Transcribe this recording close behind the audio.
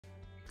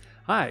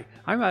Hi,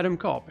 I'm Adam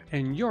Culp,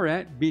 and you're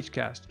at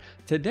Beachcast.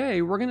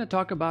 Today, we're going to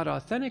talk about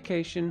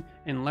authentication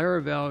in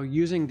Laravel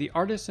using the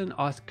Artisan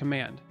auth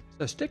command.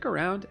 So stick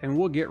around and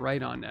we'll get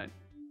right on that.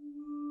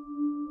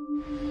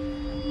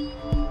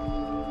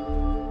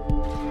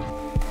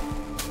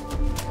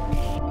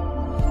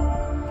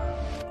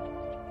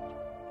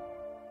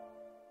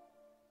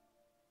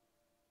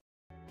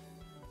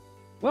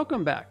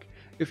 Welcome back.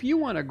 If you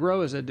want to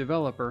grow as a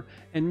developer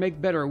and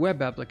make better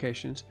web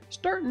applications,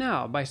 start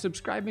now by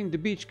subscribing to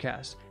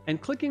Beachcast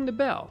and clicking the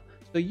bell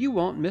so you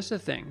won't miss a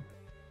thing.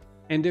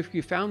 And if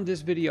you found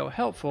this video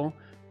helpful,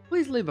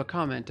 please leave a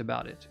comment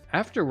about it.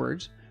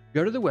 Afterwards,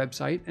 go to the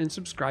website and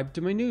subscribe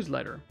to my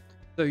newsletter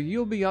so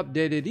you'll be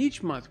updated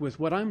each month with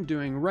what I'm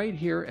doing right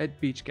here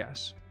at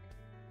Beachcast.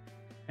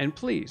 And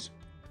please,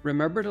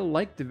 remember to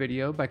like the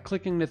video by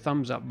clicking the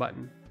thumbs up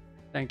button.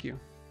 Thank you.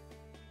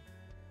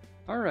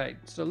 Alright,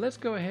 so let's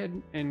go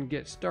ahead and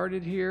get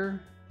started here.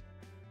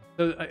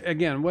 So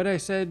again, what I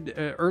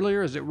said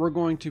earlier is that we're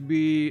going to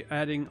be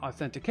adding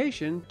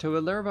authentication to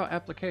a Laravel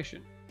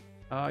application.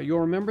 You'll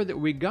remember that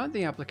we got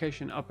the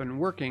application up and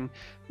working.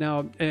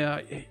 Now,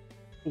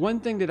 one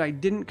thing that I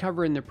didn't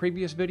cover in the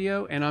previous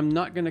video, and I'm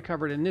not going to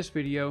cover it in this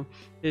video,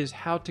 is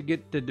how to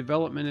get the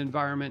development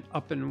environment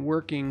up and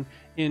working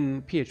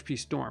in PHP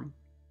Storm.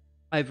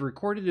 I've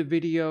recorded a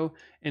video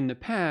in the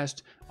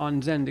past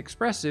on Zend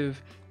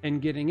Expressive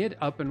and getting it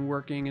up and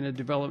working in a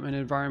development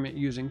environment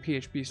using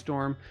PHP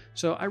Storm.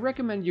 So I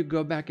recommend you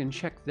go back and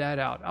check that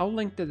out. I'll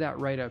link to that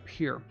right up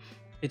here.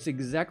 It's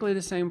exactly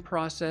the same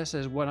process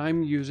as what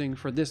I'm using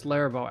for this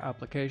Laravel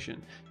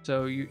application.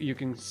 So you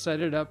can set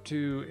it up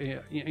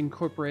to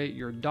incorporate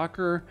your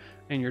Docker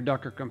and your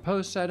Docker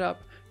Compose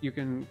setup. You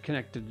can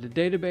connect to the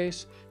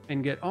database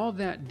and get all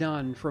that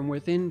done from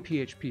within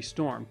PHP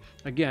Storm.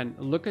 Again,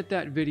 look at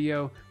that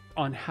video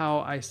on how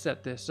I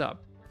set this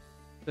up.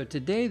 So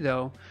today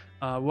though,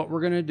 what we're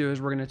going to do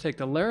is we're going to take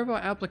the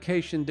Laravel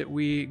application that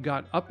we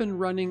got up and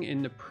running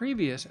in the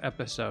previous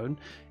episode,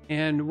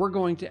 and we're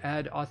going to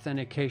add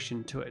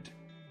authentication to it.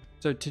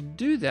 So to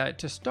do that,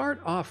 to start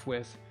off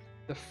with,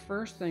 the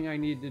first thing I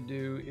need to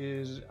do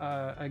is,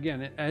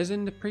 again, as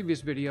in the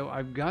previous video,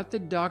 I've got the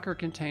Docker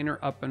container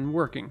up and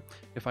working.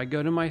 If I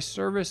go to my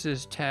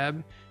services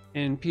tab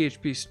in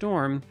PHP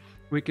Storm,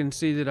 we can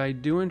see that I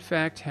do in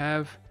fact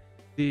have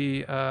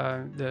the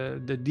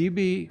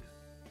DB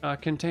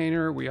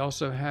container. We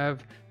also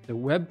have the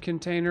web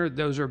container.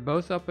 Those are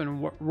both up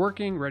and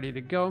working, ready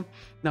to go.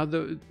 Now,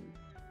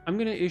 I'm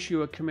going to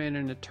issue a command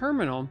in the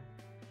terminal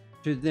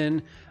to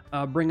then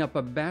bring up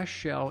a bash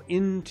shell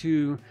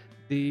into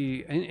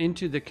the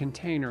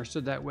container, so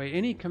that way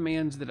any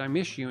commands that I'm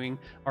issuing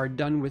are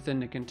done within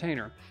the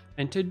container.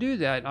 And to do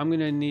that, I'm going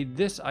to need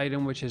this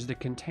item, which is the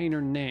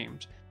container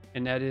names,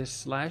 and that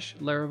is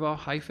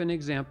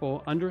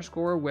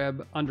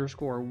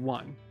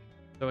 /laravel-example_web_1.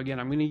 So again,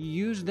 I'm going to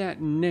use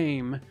that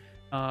name,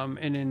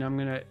 and then I'm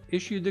going to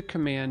issue the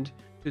command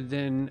to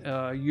then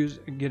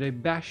get a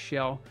bash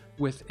shell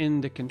within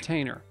the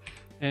container.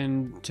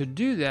 And to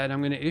do that,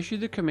 I'm going to issue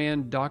the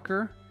command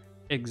docker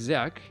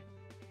exec,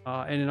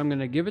 and then I'm going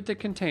to give it the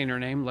container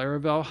name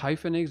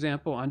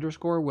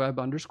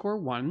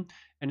Laravel-example_web_1,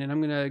 and then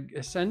I'm going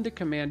to send the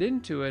command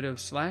into it of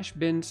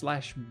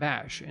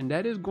 /bin/bash, and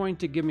that is going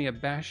to give me a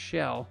bash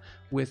shell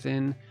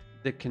within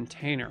the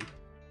container.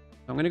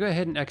 I'm going to go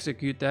ahead and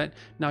execute that.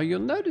 Now you'll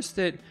notice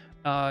that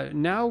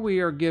now we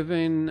are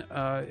given,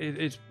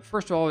 it's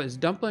first of all, it's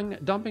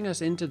dumping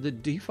us into the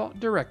default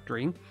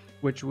directory,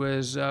 which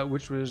was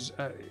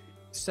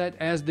set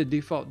as the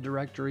default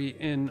directory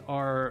in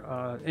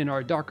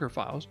our Docker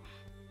files,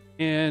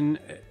 and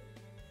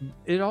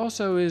it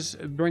also is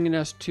bringing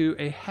us to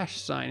a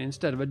hash sign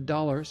instead of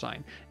a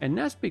 $sign, and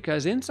that's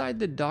because inside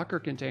the Docker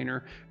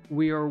container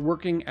we are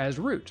working as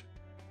root.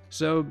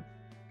 So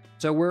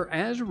we're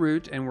as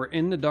root and we're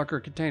in the Docker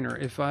container.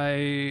 If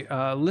I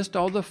list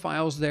all the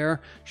files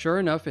there, sure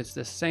enough, it's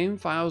the same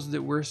files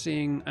that we're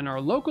seeing in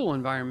our local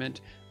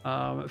environment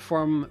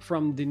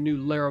from the new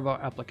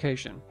Laravel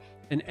application.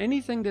 And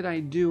anything that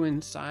I do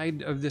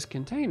inside of this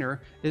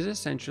container is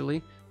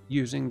essentially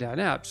using that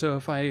app. So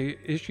if I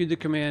issue the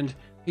command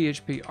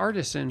PHP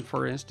Artisan,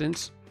 for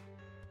instance,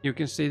 you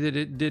can see that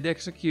it did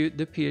execute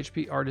the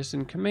PHP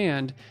Artisan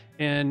command,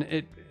 and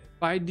it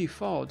by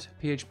default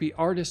PHP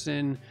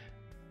Artisan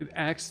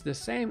acts the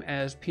same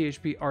as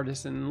PHP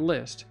Artisan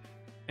list,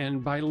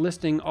 and by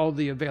listing all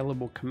the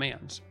available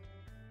commands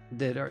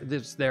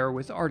that's there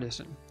with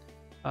Artisan.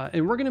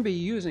 And we're going to be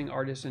using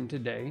Artisan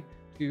today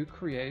to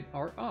create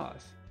our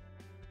auth.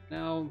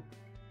 Now,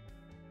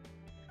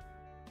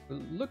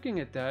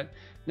 looking at that,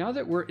 now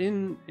that we're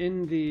in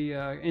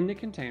the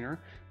container,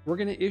 we're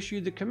going to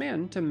issue the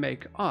command to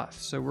make auth.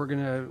 So we're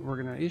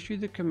gonna issue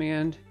the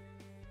command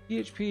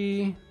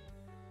PHP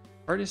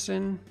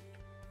Artisan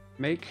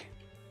make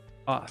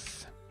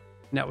auth.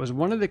 And that was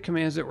one of the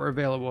commands that were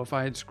available. If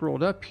I had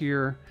scrolled up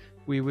here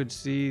we would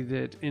see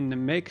that in the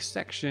make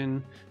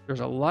section,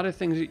 there's a lot of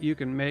things that you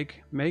can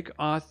make. Make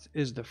auth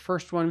is the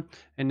first one,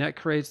 and that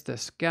creates the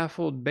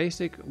scaffold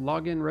basic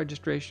login,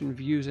 registration,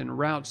 views, and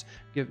routes.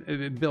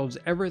 It builds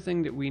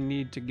everything that we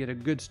need to get a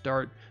good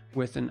start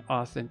with an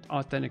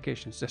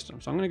authentication system.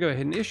 So I'm going to go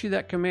ahead and issue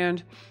that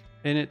command,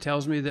 and it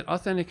tells me that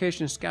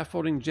authentication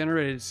scaffolding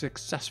generated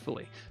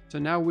successfully. So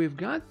now we've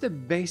got the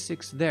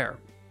basics there.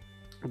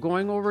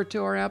 Going over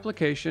to our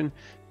application,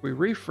 we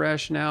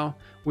refresh now,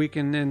 we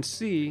can then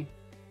see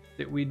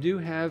that we do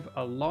have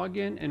a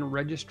login and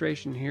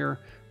registration here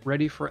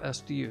ready for us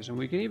to use. And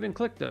we can even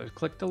click those.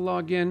 Click the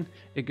login,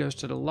 it goes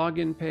to the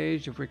login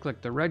page. If we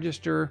click the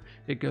register,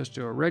 it goes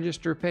to a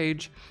register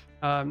page.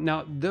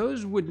 Now,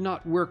 those would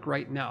not work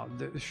right now.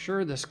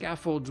 Sure, the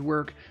scaffolds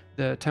work,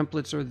 the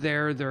templates are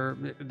there,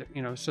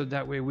 so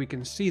that way we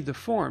can see the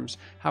forms.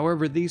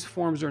 However, these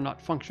forms are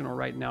not functional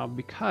right now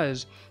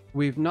because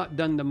we've not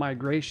done the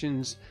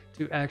migrations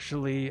to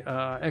actually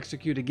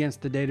execute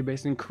against the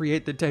database and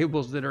create the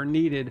tables that are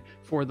needed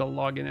for the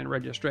login and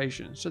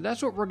registration. So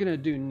that's what we're going to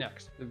do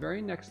next. The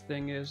very next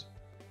thing is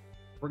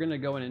we're going to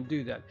go in and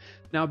do that.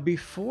 Now,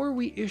 before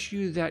we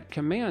issue that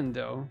command,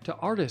 though, to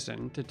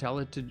Artisan to tell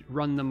it to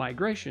run the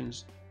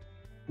migrations,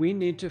 we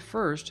need to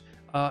first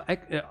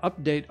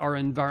update our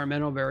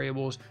environmental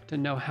variables to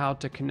know how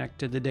to connect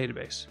to the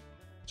database.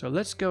 So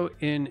let's go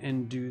in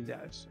and do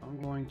that. So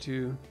I'm going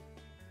to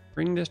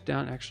bring this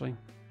down. Actually,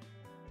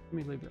 let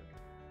me leave it.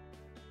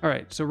 All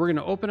right, so we're going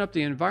to open up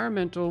the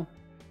environmental,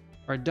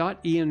 our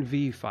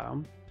 .env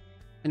file,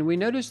 and we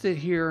notice that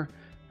here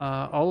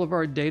all of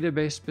our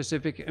database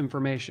specific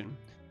information.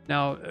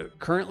 Now,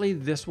 currently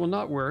this will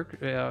not work.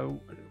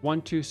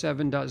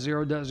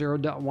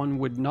 127.0.0.1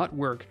 would not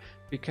work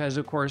because,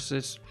 of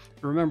course,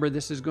 remember,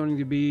 this is going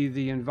to be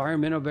the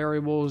environmental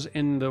variables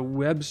in the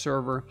web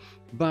server,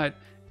 but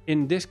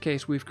in this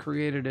case, we've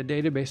created a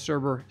database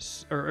server,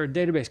 or a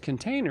database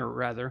container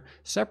rather,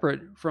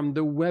 separate from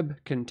the web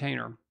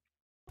container.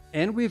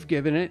 And we've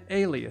given it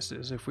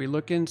aliases. If we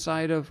look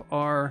inside of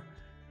our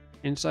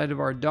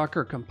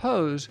Docker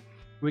Compose,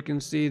 we can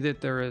see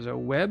that there is a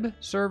web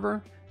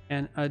server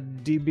and a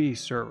DB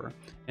server.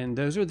 And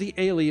those are the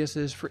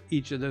aliases for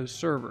each of those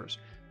servers.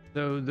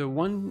 So the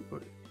one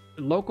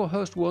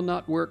localhost will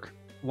not work.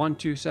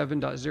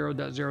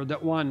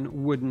 127.0.0.1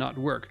 would not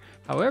work.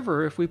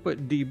 However, if we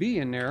put DB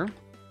in there,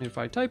 if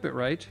I type it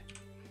right,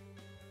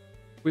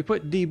 we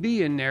put DB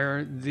in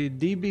there, the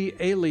DB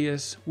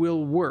alias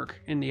will work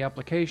in the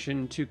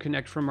application to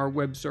connect from our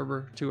web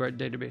server to our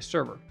database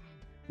server.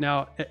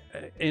 Now,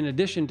 in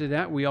addition to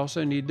that, we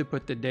also need to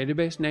put the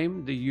database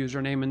name, the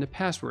username, and the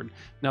password.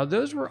 Now,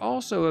 those were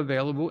also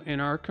available in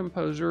our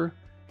Composer,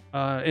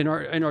 in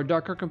our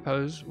Docker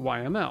Compose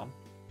YML.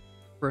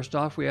 First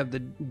off, we have the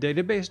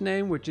database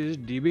name, which is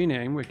DB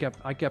name.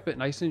 I kept it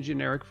nice and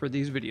generic for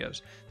these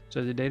videos.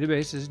 So the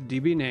database is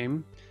DB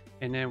name,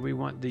 and then we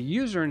want the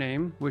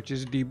username, which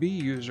is DB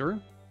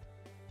user.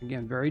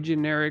 Again, very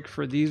generic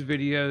for these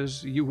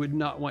videos. You would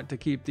not want to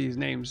keep these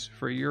names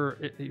for your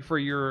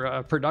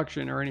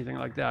production or anything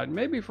like that.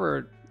 Maybe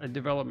for a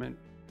development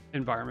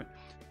environment.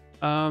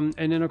 And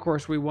then, of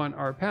course, we want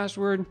our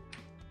password.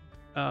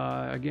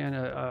 Again,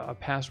 a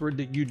password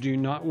that you do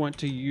not want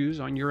to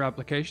use on your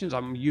applications.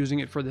 I'm using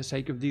it for the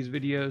sake of these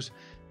videos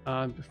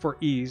for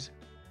ease,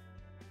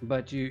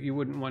 but you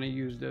wouldn't want to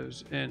use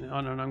those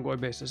on an ongoing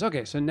basis.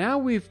 Okay, so now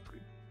we've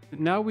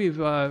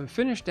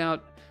finished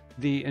out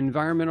the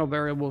environmental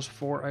variables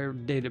for our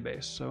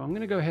database. So I'm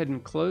going to go ahead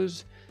and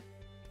close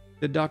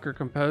the Docker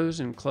Compose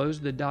and close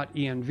the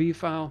 .env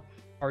file.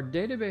 Our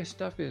database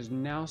stuff is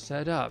now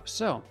set up.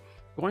 So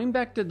going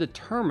back to the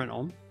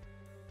terminal,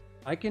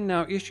 I can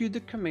now issue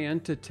the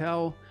command to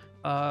tell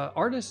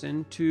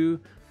Artisan to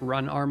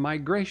run our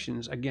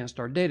migrations against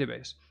our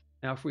database.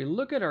 Now, if we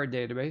look at our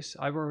database,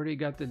 I've already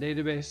got the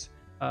database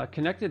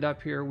connected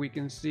up here. We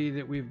can see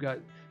that we've got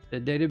the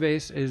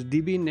database is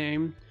DB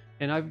name,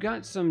 and I've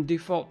got some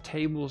default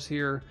tables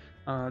here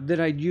that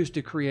I used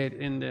to create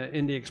in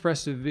the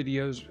expressive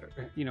videos,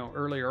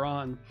 earlier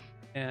on.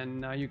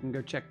 And you can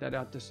go check that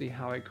out to see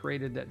how I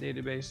created that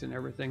database and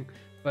everything.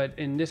 But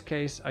in this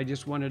case, I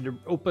just wanted to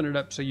open it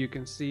up so you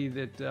can see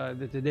that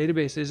that the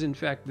database is in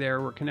fact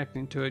there. We're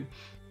connecting to it.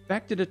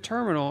 Back to the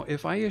terminal,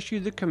 if I issue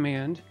the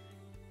command,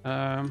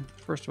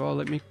 first of all,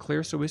 let me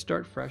clear so we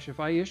start fresh. If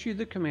I issue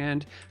the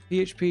command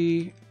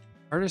PHP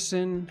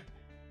Artisan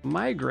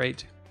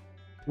migrate,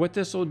 what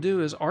this will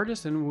do is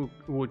Artisan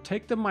will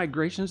take the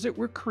migrations that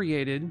were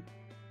created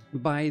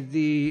by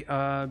the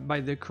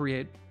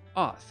create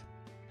auth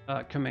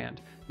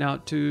command. Now,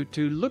 to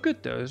look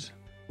at those,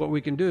 what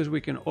we can do is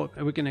we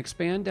can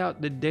expand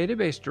out the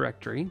database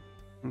directory.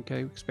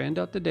 Okay, expand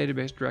out the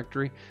database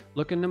directory,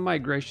 look in the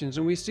migrations,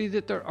 and we see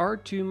that there are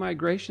two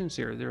migrations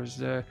here. There's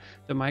the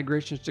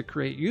migrations to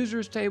create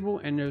users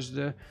table, and there's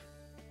the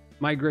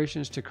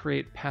migrations to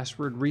create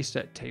password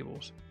reset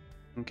tables.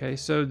 Okay,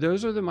 so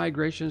those are the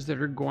migrations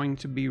that are going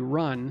to be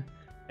run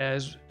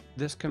as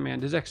this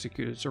command is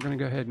executed. So we're going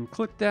to go ahead and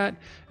click that,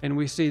 and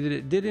we see that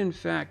it did in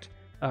fact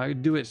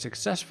do it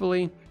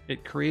successfully.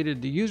 It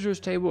created the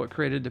users table, it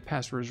created the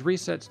passwords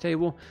resets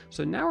table.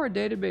 So now our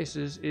database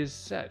is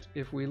set.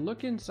 If we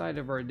look inside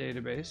of our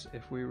database,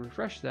 if we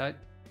refresh that,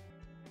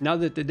 now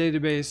that the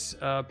database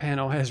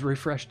panel has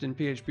refreshed in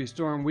PHP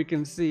Storm, we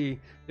can see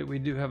that we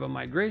do have a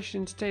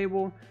migrations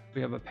table, we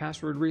have a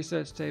password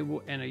resets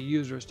table, and a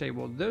users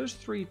table. Those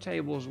three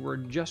tables were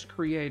just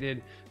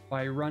created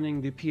by running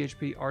the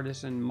PHP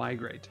Artisan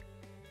migrate.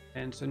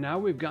 And so now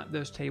we've got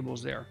those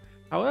tables there.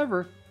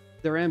 However,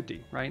 they're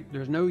empty, right?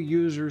 There's no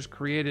users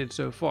created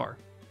so far.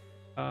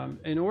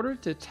 In order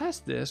to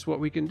test this,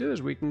 what we can do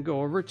is we can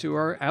go over to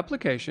our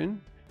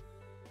application.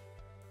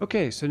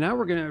 Okay, so now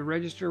we're going to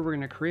register. We're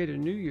going to create a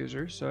new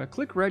user. So I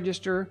click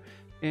register,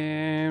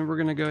 and we're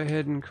going to go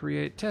ahead and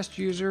create test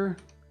user,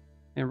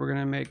 and we're going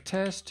to make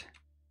test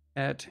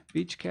at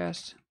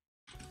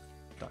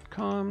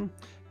beachcasts.com,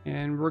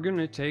 and we're going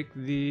to take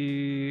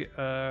the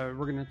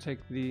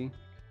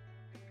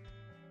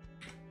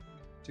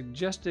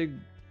suggested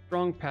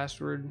strong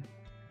password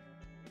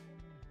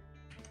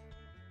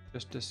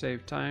just to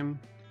save time.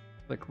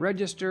 Click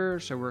register.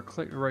 So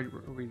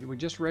we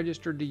just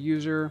registered the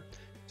user.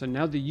 So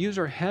now the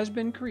user has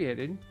been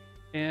created,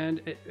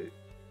 and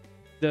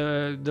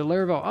the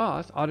Laravel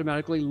auth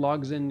automatically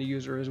logs in the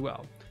user as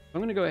well. I'm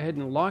going to go ahead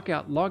and log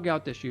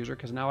out this user,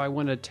 because now I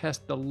want to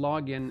test the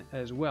login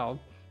as well,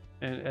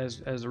 and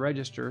as a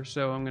register.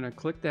 So I'm going to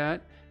click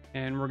that,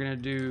 and we're going to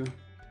do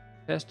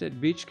test at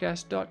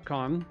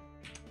beachcast.com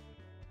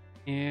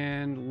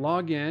and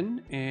log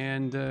in,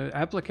 and the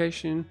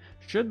application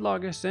should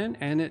log us in,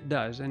 and it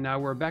does. And now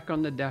we're back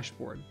on the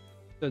dashboard.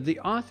 So the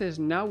auth is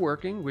now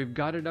working. We've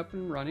got it up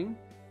and running,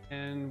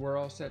 and we're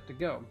all set to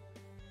go.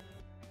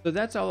 So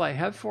that's all I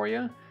have for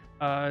you.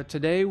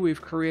 Today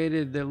we've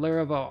created the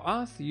Laravel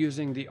auth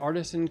using the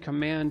Artisan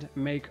command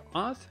make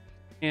auth,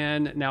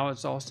 and now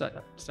it's all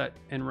set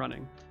and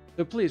running.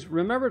 So please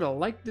remember to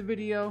like the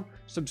video,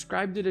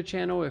 subscribe to the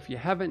channel if you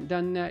haven't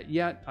done that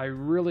yet. I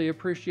really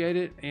appreciate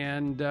it,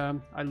 and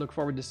I look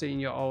forward to seeing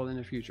you all in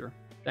the future.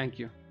 Thank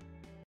you.